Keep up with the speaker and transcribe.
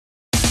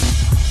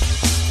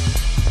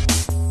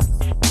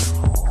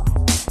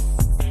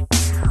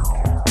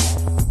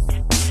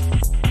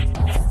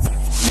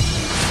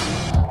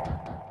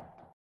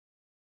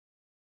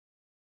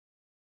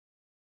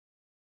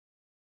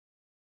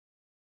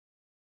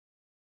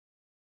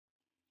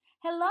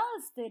Hello,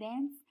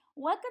 students.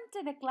 Welcome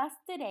to the class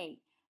today.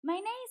 My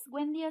name is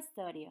Wendy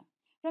Astorio.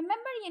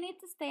 Remember, you need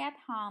to stay at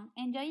home,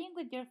 enjoying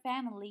with your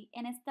family,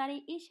 and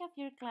study each of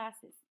your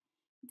classes.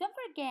 Don't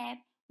forget,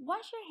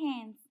 wash your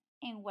hands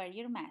and wear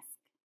your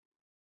mask.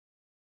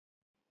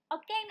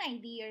 Okay, my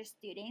dear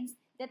students,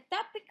 the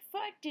topic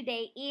for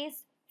today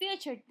is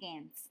future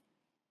tense.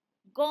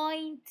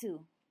 Going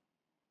to.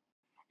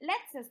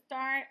 Let's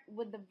start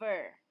with the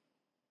verb.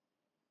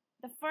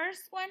 The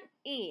first one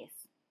is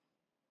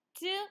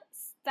to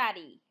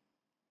study.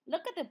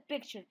 Look at the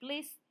picture,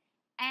 please,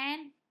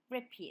 and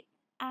repeat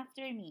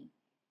after me.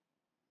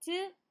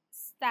 To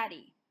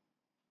study.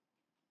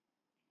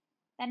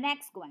 The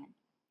next one.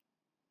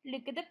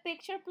 Look at the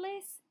picture,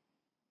 please.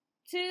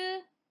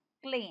 To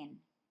clean.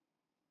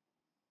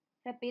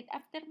 Repeat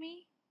after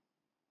me.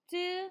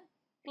 To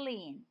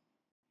clean.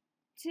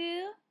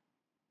 To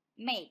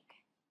make.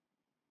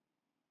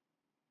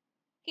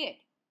 Good.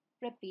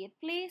 Repeat,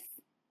 please.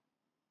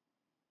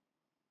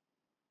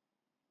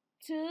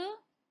 To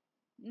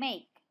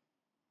make.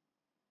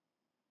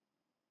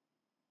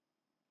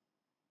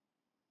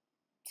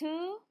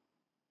 To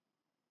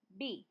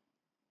be.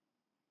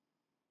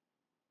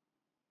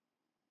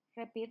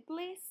 Repeat,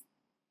 please.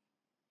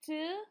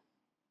 To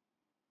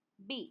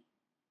be.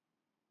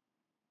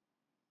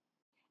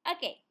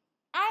 Okay,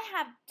 I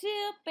have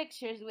two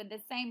pictures with the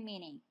same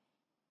meaning.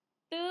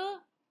 To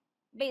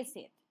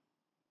visit.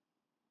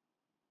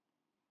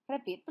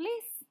 Repeat,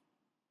 please.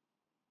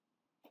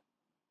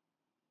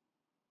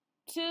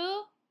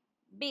 To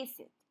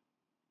visit.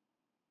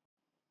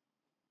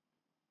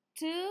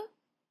 To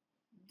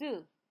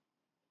do.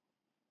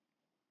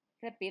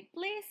 Repeat,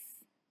 please.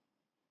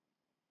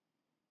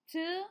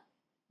 To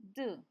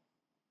do.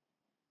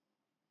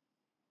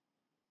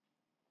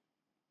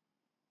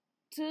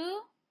 To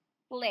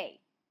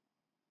play.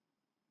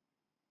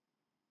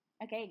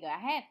 Okay, go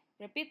ahead.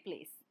 Repeat,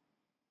 please.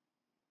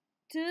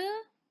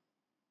 To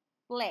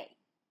play.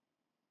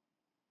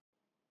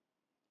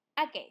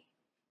 Okay,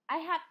 I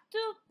have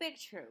two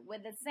pictures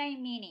with the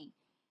same meaning.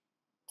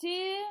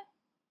 To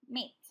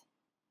meet.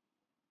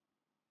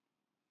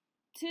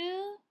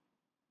 To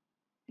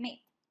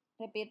meet.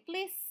 Repeat,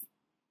 please.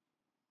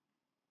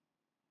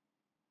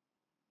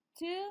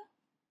 To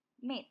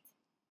meet.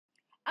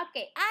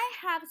 Okay, I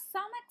have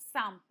some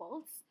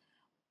examples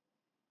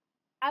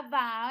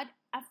about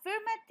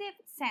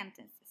affirmative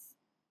sentences.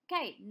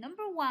 Okay,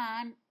 number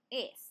one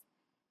is,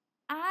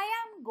 I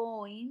am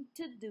going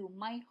to do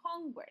my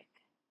homework.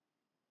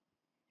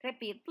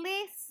 Repeat,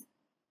 please.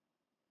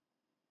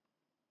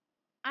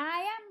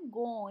 I am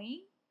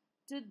going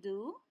to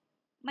do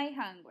my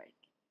homework.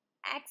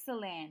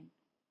 Excellent.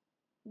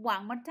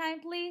 One more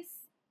time, please.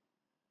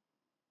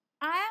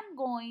 I am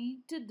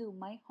going to do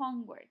my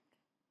homework.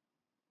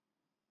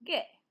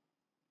 Good.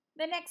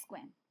 The next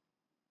one.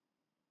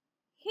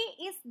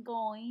 He is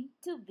going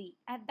to be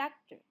a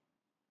doctor.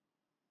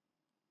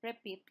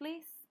 Repeat,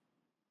 please.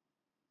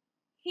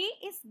 He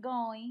is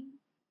going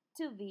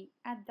to be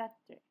a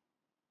doctor.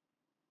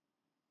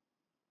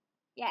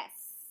 Yes,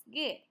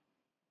 good.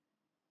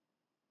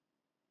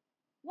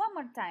 One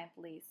more time,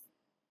 please.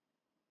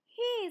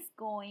 He is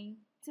going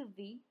to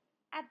be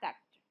a doctor.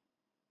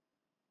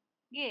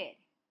 Good.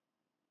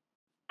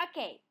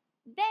 Okay,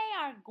 they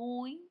are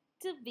going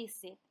to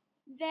visit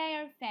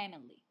their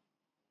family.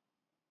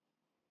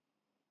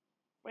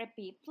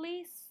 Repeat,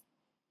 please.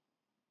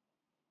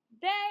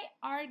 They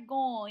are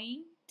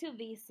going to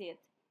visit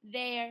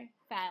their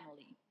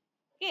family.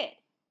 Good.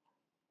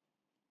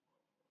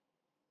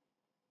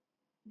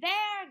 They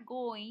are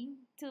going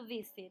to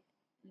visit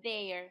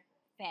their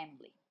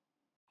family.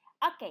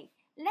 Okay,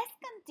 let's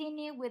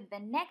continue with the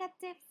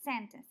negative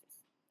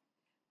sentences.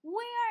 We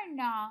are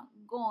not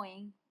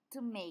going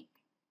to make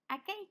a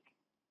cake.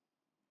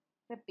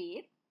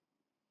 Repeat.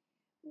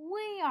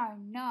 We are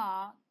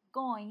not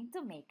going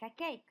to make a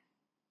cake.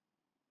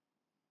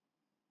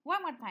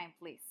 One more time,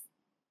 please.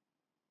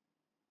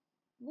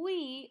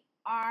 We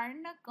are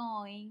not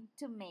going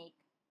to make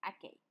a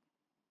cake.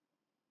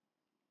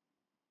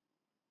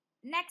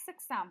 Next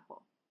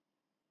example.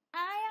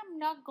 I am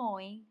not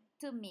going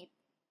to meet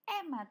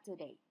Emma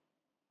today.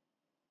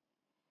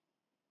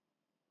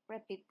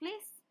 Repeat,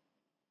 please.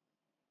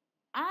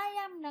 I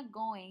am not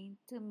going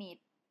to meet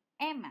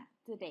Emma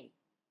today.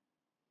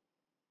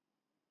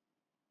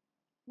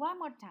 One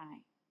more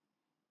time.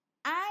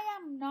 I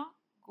am not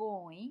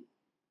going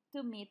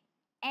to meet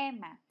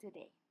Emma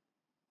today.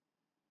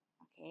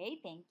 Okay,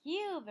 thank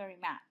you very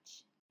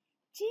much.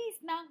 She is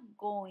not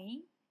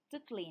going to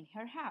clean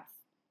her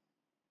house.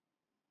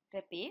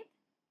 Repeat.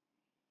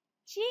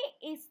 She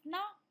is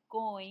not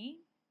going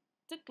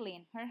to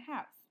clean her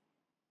house.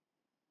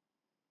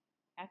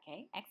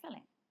 Okay,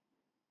 excellent.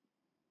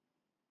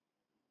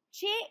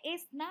 She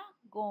is not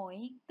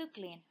going to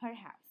clean her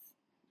house.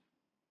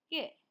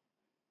 Good.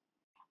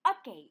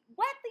 Okay,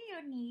 what do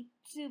you need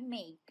to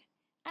make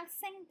a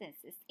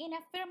sentences in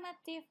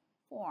affirmative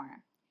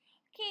form?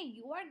 Okay,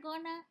 you are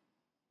gonna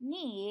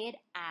need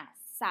a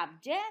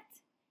subject.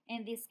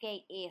 In this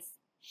case is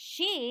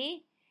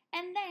she,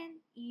 And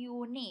then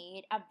you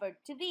need a verb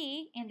to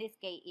be, in this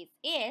case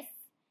is,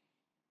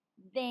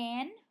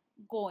 then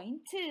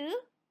going to,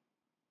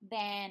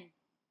 then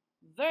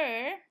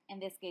verb, in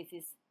this case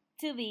is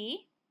to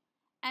be,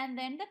 and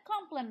then the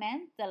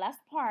complement, the last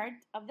part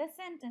of the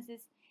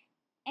sentences,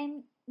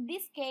 in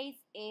this case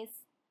is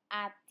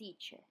a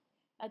teacher.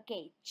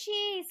 Okay, she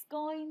is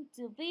going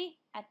to be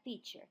a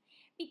teacher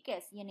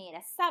because you need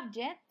a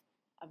subject,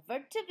 a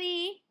verb to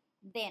be,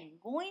 then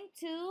going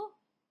to,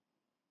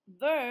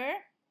 verb,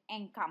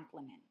 and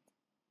complement.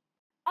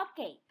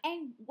 Okay,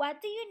 and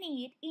what do you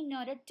need in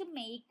order to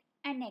make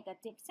a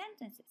negative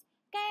sentences?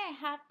 Okay, I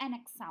have an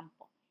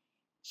example.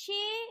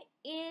 She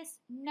is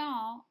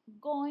not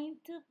going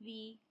to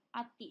be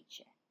a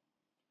teacher.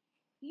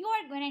 You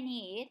are going to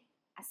need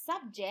a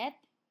subject,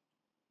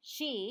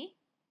 she,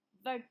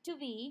 verb to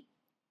be,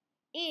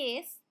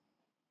 is,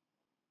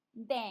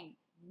 then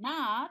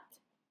not,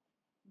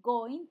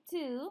 going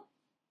to,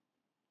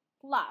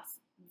 plus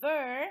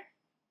verb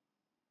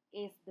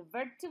is the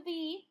verb to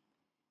be,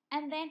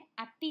 and then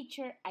a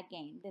teacher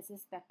again. This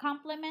is the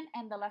complement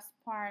and the last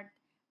part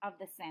of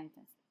the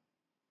sentence.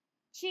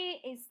 She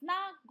is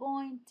not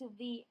going to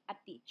be a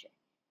teacher.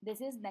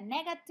 This is the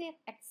negative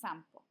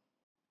example.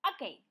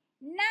 Okay,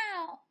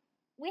 now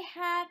we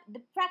have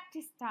the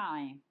practice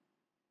time.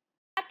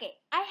 Okay,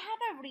 I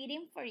have a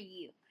reading for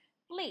you.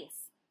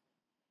 Please,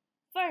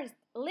 first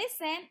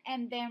listen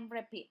and then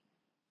repeat.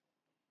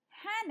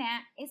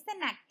 Hannah is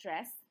an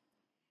actress.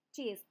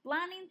 She is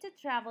planning to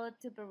travel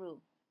to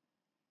Peru.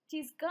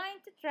 She's going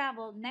to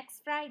travel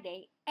next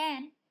Friday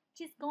and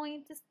she's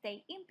going to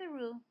stay in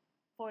Peru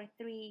for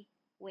 3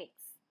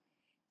 weeks.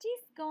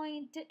 She's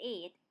going to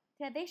eat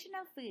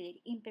traditional food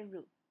in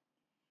Peru.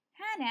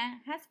 Hannah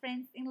has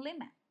friends in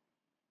Lima.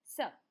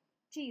 So,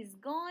 she's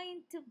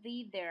going to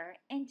be there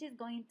and she's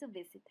going to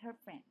visit her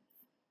friends.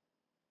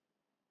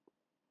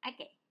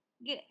 Okay,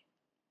 good.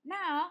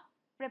 Now,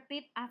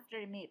 repeat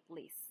after me,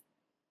 please.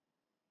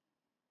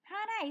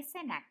 Hannah is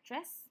an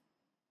actress.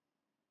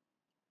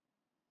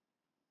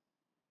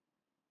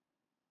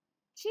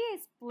 She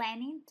is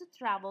planning to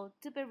travel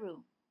to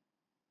Peru.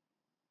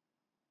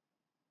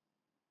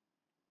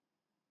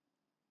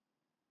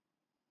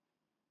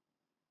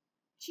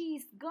 She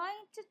is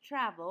going to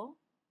travel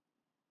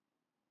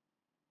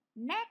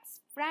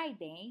next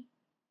Friday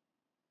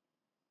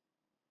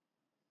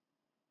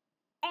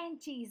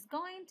and she is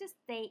going to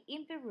stay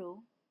in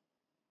Peru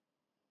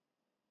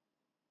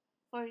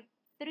for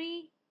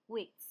 3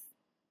 weeks.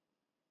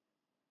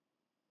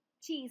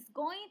 She is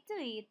going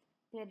to eat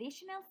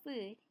traditional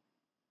food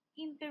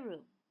in Peru.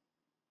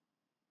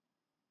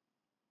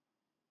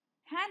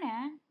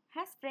 Hannah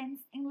has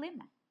friends in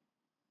Lima.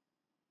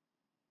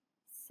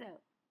 So,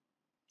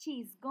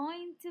 she's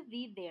going to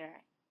be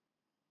there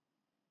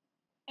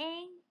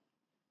and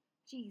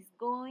she's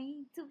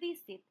going to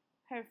visit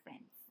her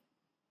friends.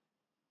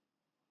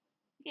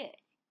 Good.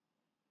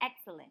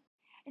 Excellent.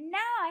 And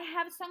now I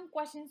have some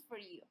questions for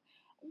you.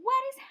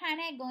 What is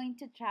Hannah going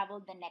to travel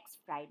the next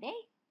Friday?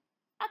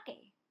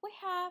 Okay, we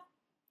have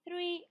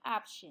 3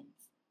 options.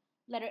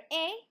 Letter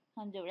A,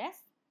 Honduras.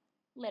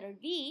 Letter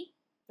B,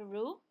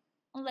 Peru.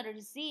 And letter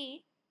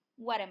C,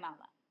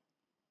 Guatemala.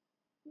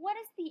 What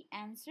is the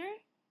answer?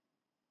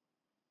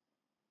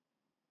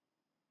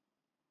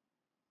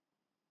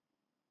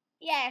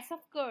 Yes, of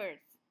course.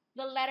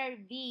 The letter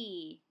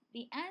B.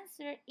 The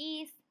answer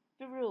is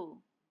Peru.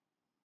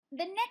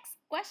 The next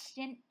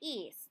question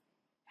is,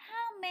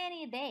 how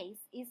many days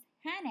is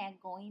Hannah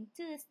going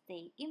to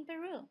stay in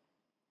Peru?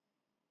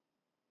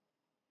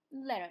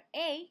 Letter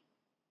A,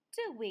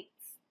 2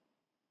 weeks.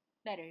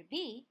 Letter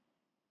B,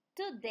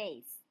 2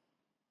 days.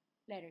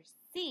 Letter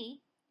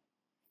C,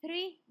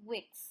 3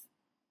 weeks.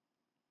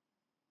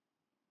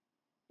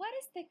 What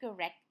is the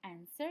correct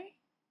answer?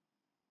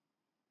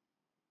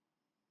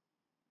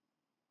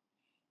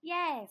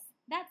 Yes,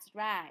 that's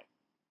right.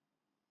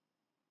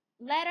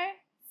 Letter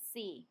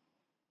C,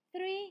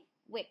 3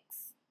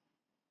 weeks.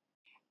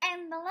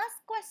 And the last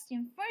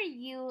question for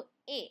you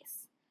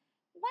is,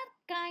 what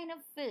kind of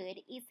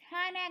food is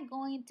Hannah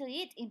going to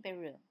eat in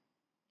Peru?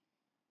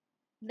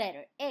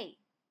 Letter A,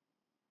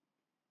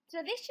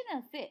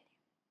 traditional food.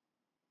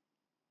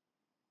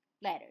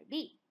 Letter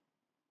B,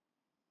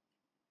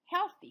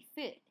 healthy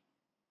food.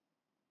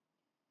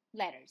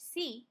 Letter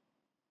C,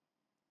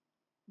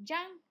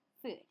 junk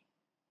food.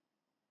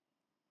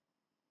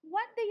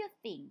 What do you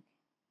think?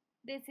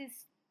 This is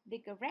the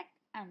correct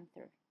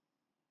answer.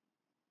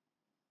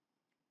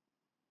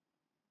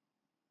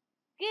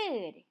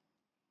 Good.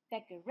 The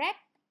correct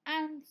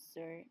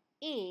answer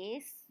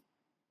is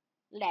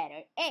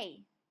letter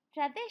A,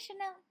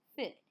 traditional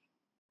food.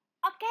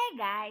 Okay,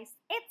 guys,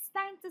 it's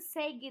time to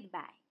say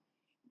goodbye.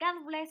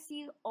 God bless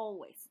you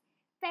always.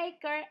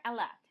 Take care a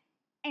lot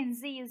and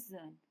see you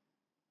soon.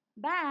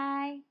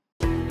 Bye.